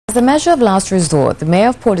As a measure of last resort, the Mayor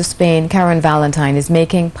of Port-of-Spain, Karen Valentine, is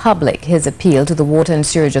making public his appeal to the Water and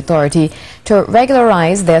Sewerage Authority to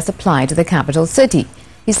regularize their supply to the capital city.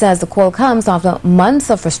 He says the call comes after months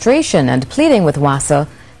of frustration and pleading with WASA,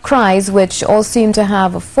 cries which all seem to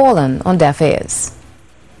have fallen on deaf ears.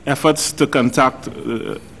 Efforts to contact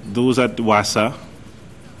those at WASA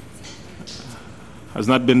has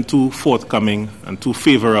not been too forthcoming and too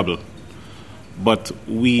favorable. But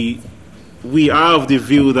we are of the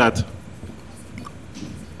view that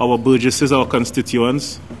our burgesses, our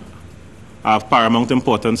constituents, are of paramount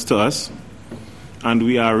importance to us, and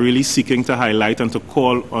we are really seeking to highlight and to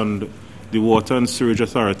call on the Water and Sewerage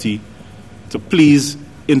Authority to please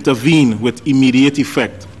intervene with immediate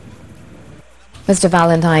effect. Mr.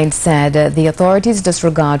 Valentine said the authorities'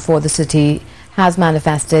 disregard for the city has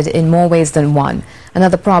manifested in more ways than one.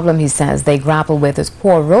 Another problem, he says, they grapple with is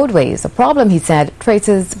poor roadways. A problem, he said,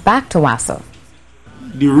 traces back to WASA.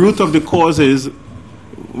 The root of the cause is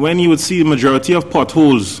when you would see the majority of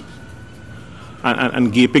potholes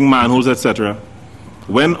and gaping manholes, etc.,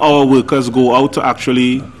 when our workers go out to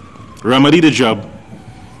actually remedy the job,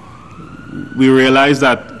 we realize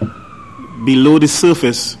that below the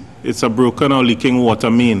surface, it's a broken or leaking water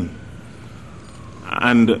main.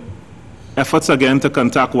 And efforts again to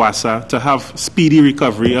contact WASA to have speedy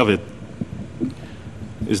recovery of it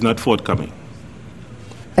is not forthcoming.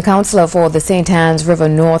 The councillor for the St. Anne's River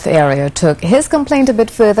North area took his complaint a bit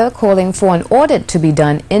further, calling for an audit to be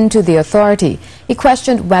done into the authority. He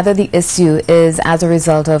questioned whether the issue is as a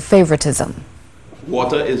result of favoritism.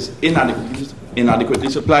 Water is inadequately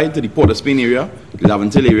supplied to the Port-of-Spain area, the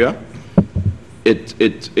Laventille area.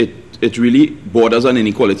 It really borders on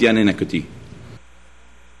inequality and inequity.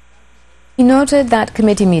 He noted that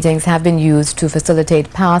committee meetings have been used to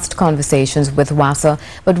facilitate past conversations with WASA,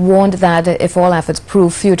 but warned that if all efforts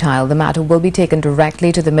prove futile, the matter will be taken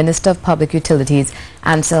directly to the Minister of Public Utilities,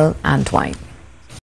 Ansel Antwine.